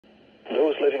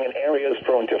Those living in areas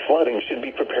prone to flooding should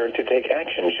be prepared to take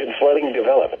action should flooding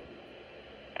develop.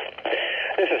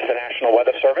 This is the National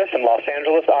Weather Service in Los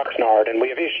Angeles, Oxnard, and we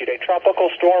have issued a tropical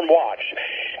storm watch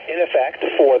in effect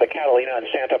for the Catalina and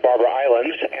Santa Barbara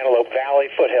Islands, Antelope Valley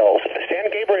foothills, San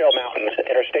Gabriel Mountains,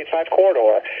 Interstate 5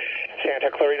 corridor,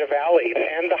 Santa Clarita Valley,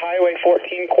 and the Highway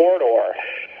 14 corridor.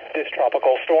 This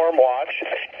tropical storm watch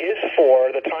is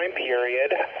for the time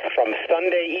period from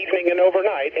Sunday evening and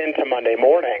overnight into Monday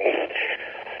morning.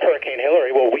 Hurricane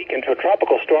Hilary will weaken to a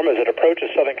tropical storm as it approaches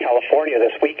Southern California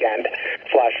this weekend.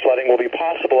 Flash flooding will be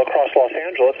possible across Los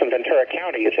Angeles and Ventura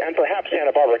counties and perhaps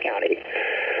Santa Barbara County.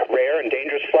 Rare and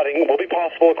dangerous flooding will be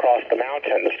possible across the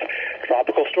mountains.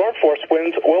 Tropical storm force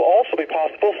winds will also be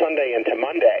possible Sunday into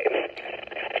Monday.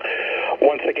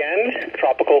 Once again,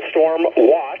 tropical storm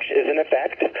watch is in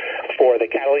effect for the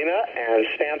Catalina and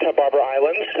Santa Barbara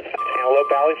Islands, Antelope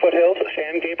Valley foothills,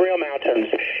 San Gabriel Mountains,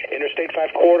 Interstate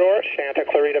 5 corridor, Santa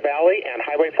Clarita Valley, and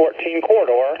Highway 14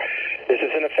 corridor. This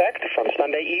is in effect from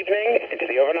Sunday evening into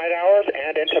the overnight hours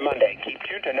and into Monday. Keep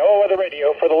tuned to NOAA Weather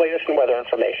Radio for the latest in weather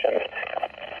information.